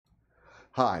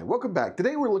Hi, welcome back.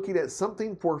 Today we're looking at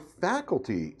something for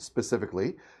faculty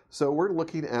specifically. So we're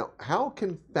looking at how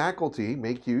can faculty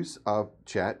make use of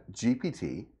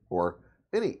ChatGPT or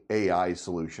any AI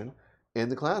solution in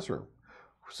the classroom.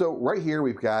 So right here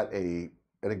we've got an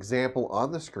example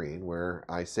on the screen where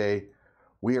I say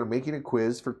we are making a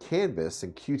quiz for Canvas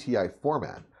in QTI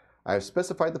format. I have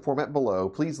specified the format below.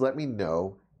 Please let me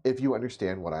know if you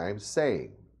understand what I am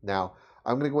saying. Now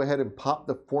I'm going to go ahead and pop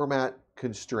the format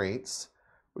constraints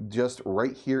just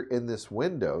right here in this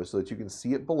window so that you can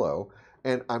see it below,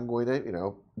 and I'm going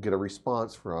to get a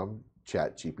response from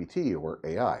ChatGPT or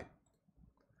AI.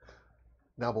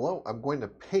 Now below I'm going to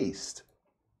paste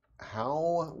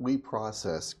how we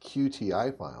process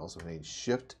QTI files. I'm going to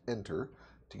shift enter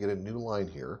to get a new line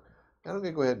here, and I'm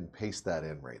going to go ahead and paste that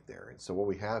in right there. And so what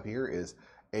we have here is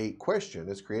a question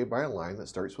that's created by a line that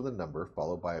starts with a number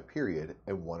followed by a period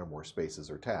and one or more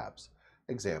spaces or tabs.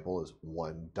 Example is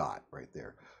one dot right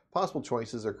there. Possible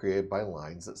choices are created by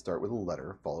lines that start with a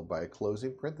letter followed by a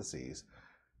closing parentheses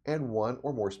and one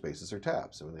or more spaces or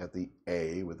tabs. So we have the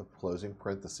A with a closing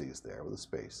parentheses there with a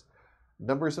space.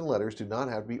 Numbers and letters do not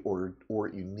have to be ordered or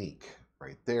unique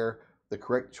right there. The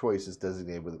correct choice is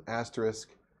designated with an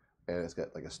asterisk, and it's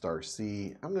got like a star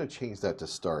C. I'm going to change that to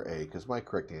star A because my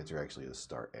correct answer actually is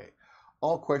star A.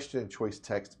 All question and choice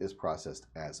text is processed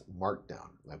as markdown.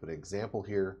 I put an example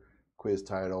here. Quiz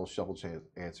title, shuffle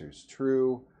answers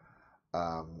true,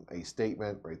 a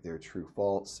statement right there, true,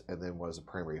 false, and then what is a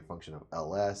primary function of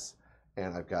ls,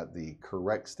 and I've got the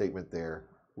correct statement there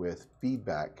with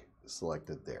feedback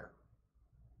selected there.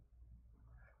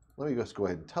 Let me just go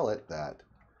ahead and tell it that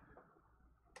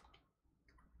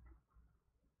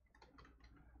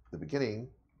the beginning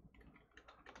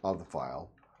of the file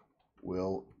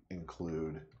will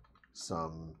include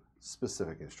some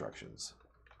specific instructions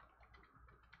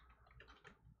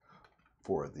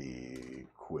for the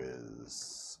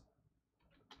quiz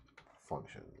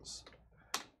functions.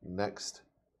 Next,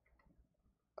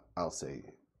 I'll say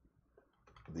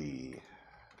the ...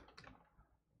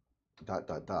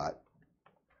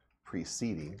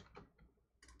 preceding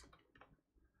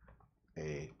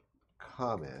a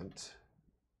comment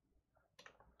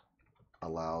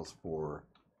allows for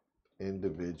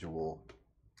individual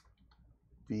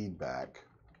feedback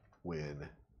when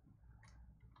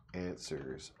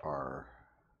answers are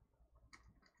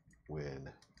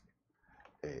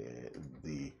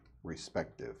the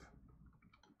respective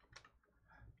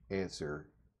answer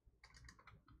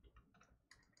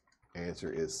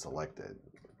is selected.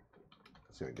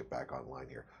 So I get back online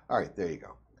here. All right, there you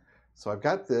go. So I've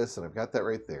got this and I've got that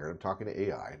right there. I'm talking to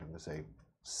AI and I'm going to say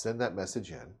send that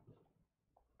message in,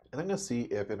 and I'm going to see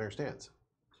if it understands.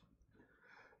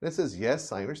 And it says,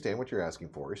 yes, I understand what you're asking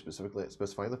for, specifically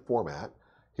specifying the format.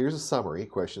 Here's a summary.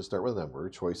 Questions start with a number.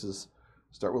 Choices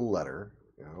start with a letter.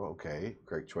 Okay.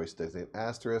 Correct choice designate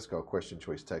asterisk. All question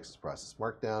choice text is process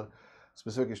markdown.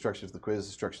 Specific instructions for the quiz.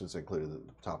 Instructions are included at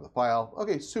the top of the file.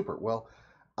 Okay, super. Well,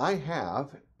 I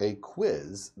have a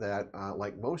quiz that,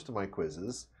 like most of my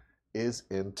quizzes, is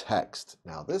in text.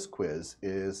 Now, this quiz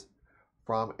is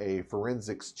from a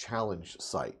forensics challenge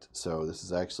site. So this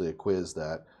is actually a quiz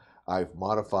that I've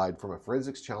modified from a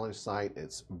forensics challenge site.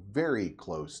 It's very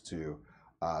close to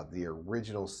the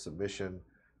original submission,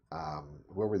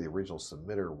 whoever the original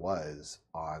submitter was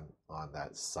on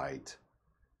that site.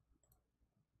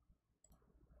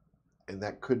 And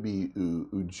that could be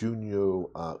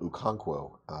Ujunyo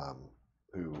Ukonkwo,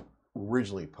 who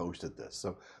originally posted this.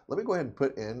 So let me go ahead and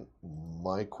put in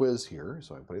my quiz here.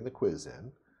 So I'm putting the quiz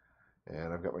in,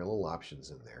 and I've got my little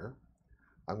options in there.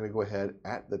 I'm going to go ahead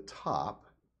at the top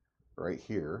right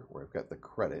here where I've got the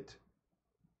credit.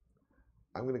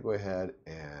 I'm going to go ahead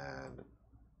and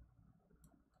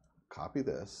copy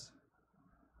this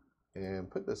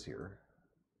and put this here,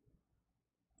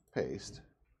 paste,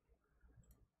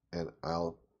 and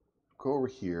I'll go over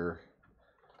here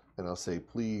and I'll say,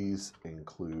 please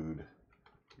include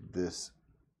this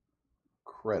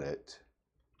credit.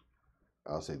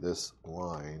 I'll say this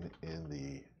line in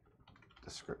the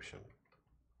description.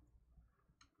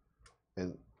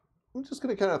 And I'm just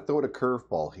going to kind of throw it a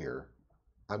curveball here.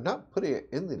 I'm not putting it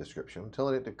in the description. I'm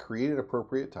telling it to create an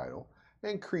appropriate title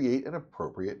and create an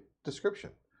appropriate description.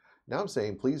 Now I'm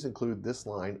saying, please include this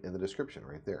line in the description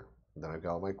right there. And then I've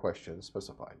got all my questions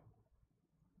specified.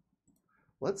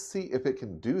 Let's see if it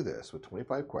can do this with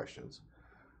 25 questions.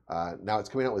 Now it's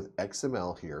coming out with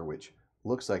XML here, which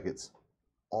looks like it's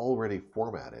already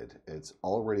formatted. It's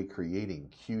already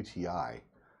creating QTI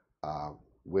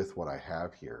with what I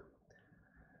have here.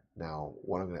 Now,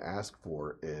 what I'm going to ask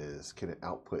for is, can it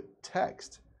output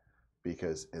text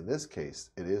because in this case,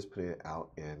 it is putting it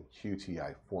out in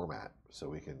QTI format. So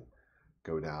we can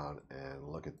go down and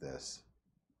look at this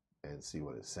and see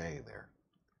what it's saying there.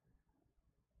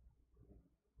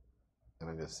 And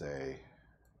I'm going to say,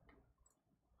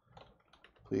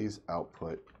 please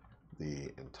output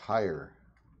the entire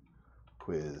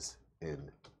quiz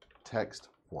in text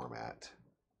format,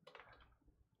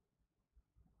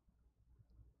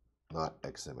 not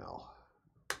XML.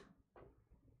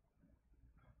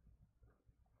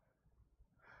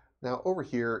 Now over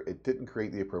here, it didn't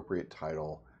create the appropriate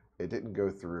title. It didn't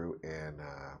go through and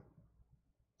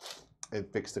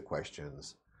fix the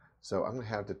questions. So I'm going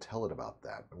to have to tell it about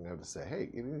that. I'm going to have to say, hey,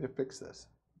 you need to fix this.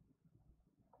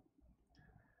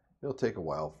 It'll take a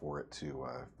while for it to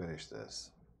finish this.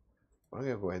 But I'm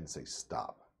going to go ahead and say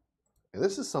stop. And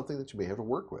this is something that you may have to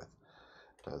work with.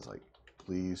 I was like,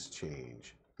 please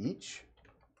change each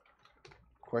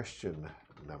question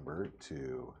number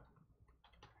to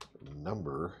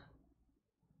number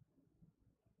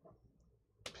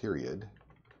period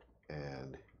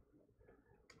and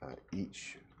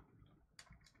each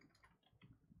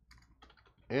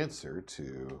answer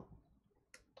to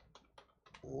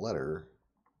letter,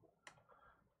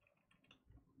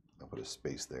 I'll put a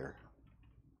space there,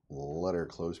 letter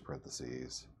close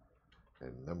parentheses,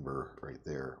 and number right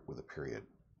there with a period.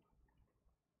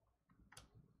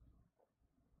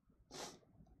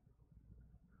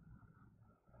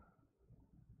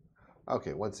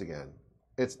 Okay, once again,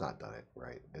 it's not done it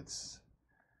right. It's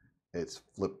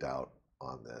flipped out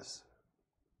on this.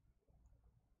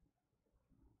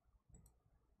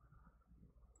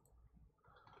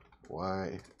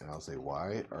 Why, and I'll say,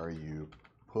 why are you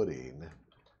putting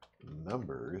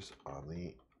numbers on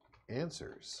the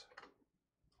answers?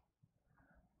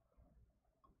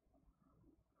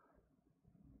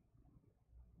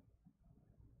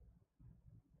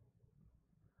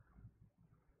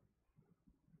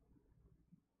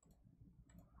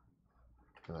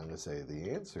 And I'm going to say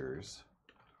the answers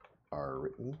are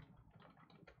written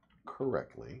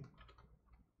correctly.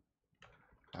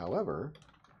 However,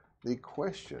 the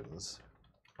questions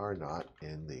are not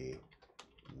in the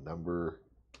number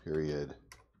period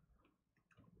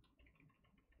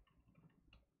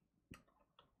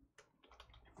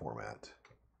format.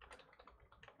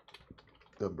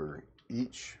 Number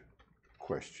each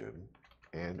question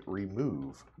and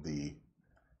remove the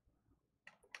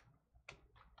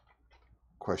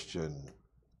question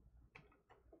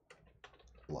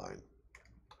line.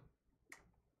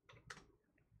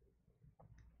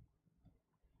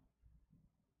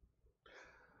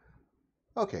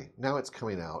 Okay, now it's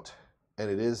coming out and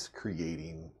it is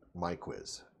creating my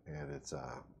quiz. And it's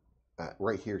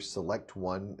right here, select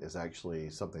one is actually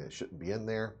something that shouldn't be in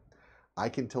there. I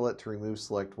can tell it to remove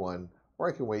select one, or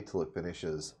I can wait till it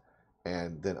finishes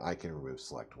and then I can remove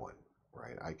select one,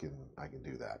 right? I can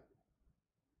do that.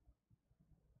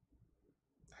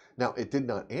 Now, it did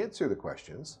not answer the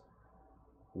questions.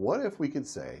 What if we could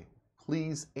say,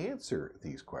 please answer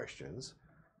these questions,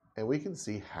 and we can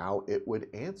see how it would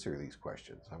answer these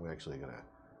questions. I'm actually going to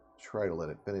try to let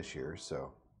it finish here.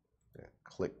 So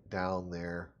click down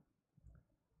there.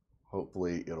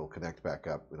 Hopefully it'll connect back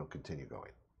up. It'll continue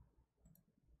going.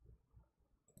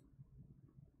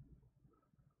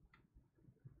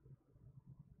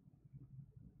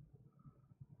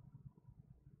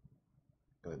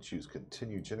 I'm going to choose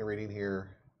continue generating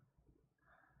here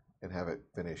and have it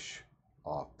finish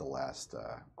off the last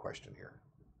question here.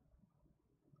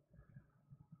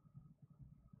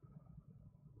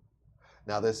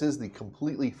 Now this is the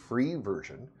completely free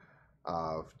version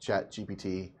of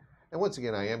ChatGPT, and once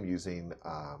again I am using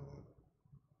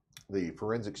the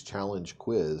Forensics Challenge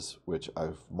quiz, which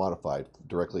I've modified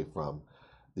directly from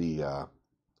the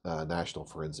National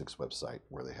Forensics website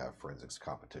where they have forensics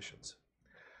competitions.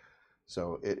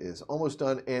 So it is almost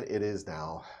done and it is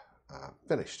now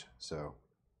finished. So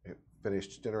it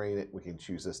finished generating it. We can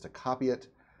choose this to copy it.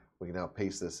 We can now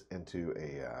paste this into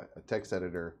a text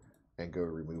editor and go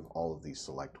remove all of these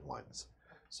select ones.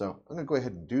 So I'm going to go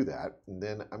ahead and do that, and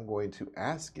then I'm going to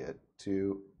ask it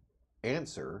to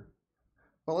answer.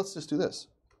 Well, let's just do this.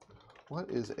 What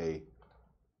is a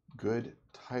good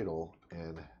title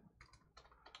and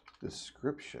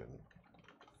description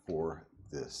for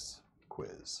this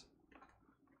quiz?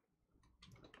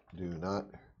 Do not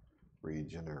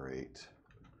regenerate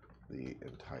the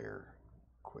entire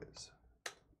quiz.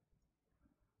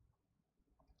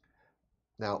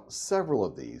 Now, several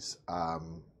of these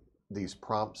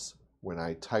prompts, when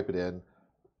I type it in,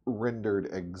 rendered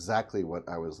exactly what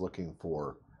I was looking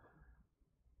for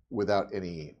without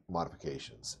any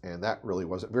modifications. And that really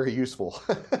wasn't very useful.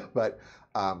 But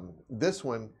this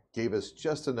one gave us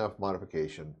just enough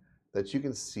modification that you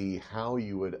can see how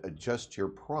you would adjust your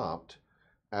prompt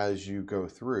as you go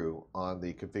through on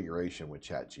the configuration with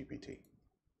ChatGPT.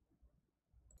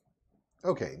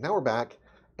 Okay, now we're back,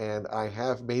 and I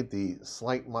have made the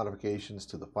slight modifications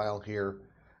to the file here,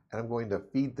 and I'm going to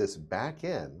feed this back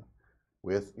in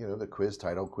with, the quiz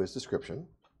title, quiz description.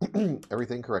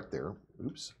 Everything correct there.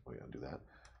 Oops, we gotta do that.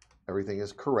 Everything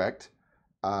is correct,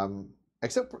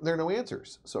 except there are no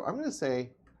answers. So I'm going to say,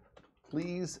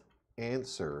 please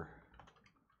answer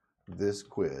this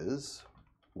quiz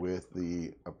with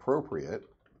the appropriate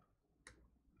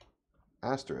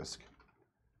asterisk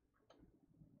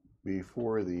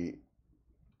before the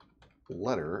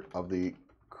letter of the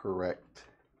correct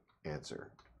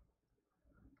answer.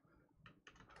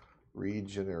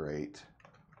 Regenerate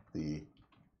the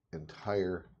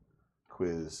entire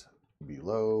quiz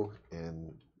below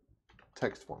in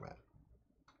text format.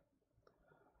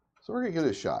 So we're going to give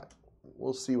it a shot.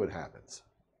 We'll see what happens.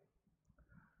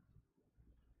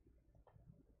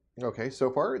 Okay, so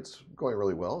far it's going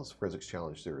really well. It's Forensics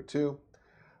Challenge 02.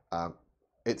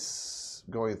 It's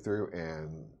going through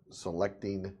and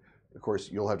selecting. Of course,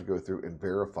 you'll have to go through and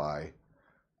verify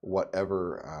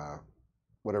whatever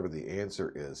the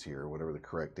answer is here, whatever the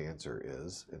correct answer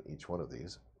is in each one of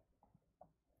these.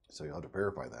 So you'll have to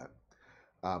verify that.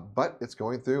 But it's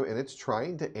going through and it's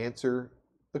trying to answer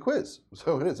the quiz.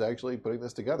 So it is actually putting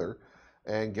this together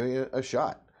and giving it a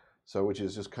shot. So which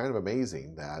is just kind of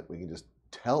amazing that we can just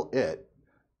tell it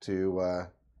to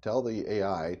tell the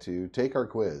AI to take our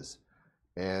quiz,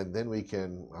 and then we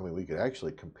can, we could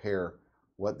actually compare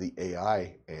what the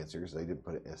AI answers. They didn't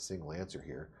put a single answer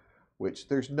here, which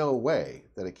there's no way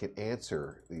that it can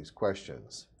answer these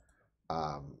questions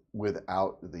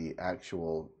without the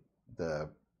actual the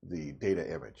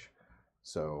data image.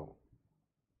 So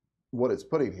what it's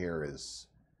putting here is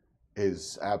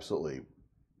absolutely,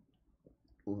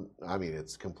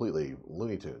 it's completely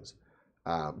Looney Tunes.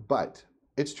 But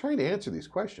it's trying to answer these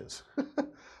questions,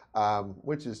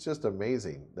 which is just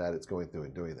amazing that it's going through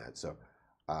and doing that. So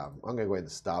I'm going to go ahead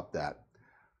and stop that.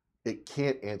 It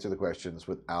can't answer the questions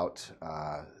without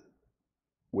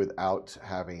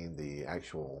having the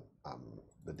actual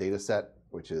the data set,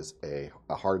 which is a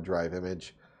hard drive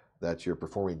image that you're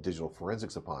performing digital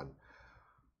forensics upon.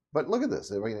 But look at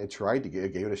this. It tried to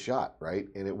gave it a shot, right?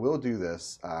 And it will do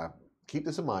this. Keep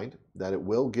this in mind, that it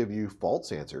will give you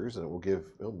false answers, and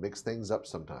it'll mix things up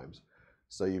sometimes.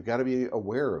 So you've got to be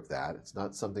aware of that. It's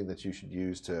not something that you should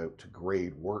use to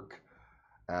grade work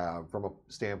from a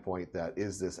standpoint that,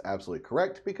 is this absolutely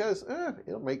correct? Because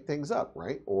it'll make things up,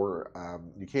 right? Or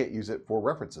you can't use it for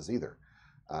references either.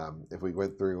 If we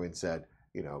went through and said,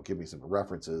 give me some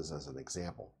references as an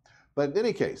example. But in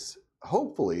any case,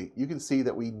 hopefully you can see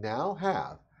that we now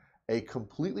have a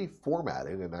completely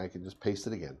formatted, and I can just paste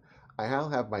it again. I now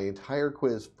have my entire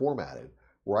quiz formatted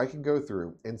where I can go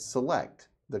through and select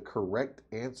the correct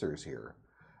answers here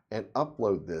and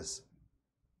upload this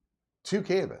to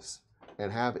Canvas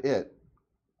and have it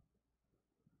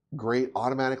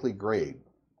automatically grade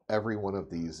every one of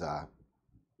these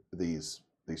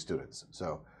students.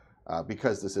 So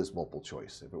because this is multiple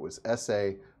choice. If it was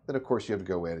essay, then of course you have to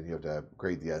go in and you have to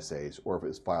grade the essays, or if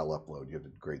it's file upload, you have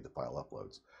to grade the file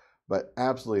uploads. But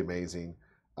absolutely amazing.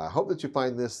 I hope that you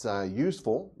find this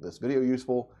useful, this video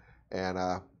useful,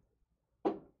 and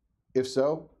if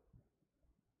so,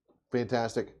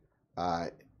 fantastic.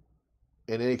 In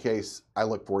any case, I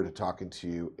look forward to talking to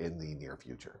you in the near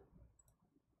future.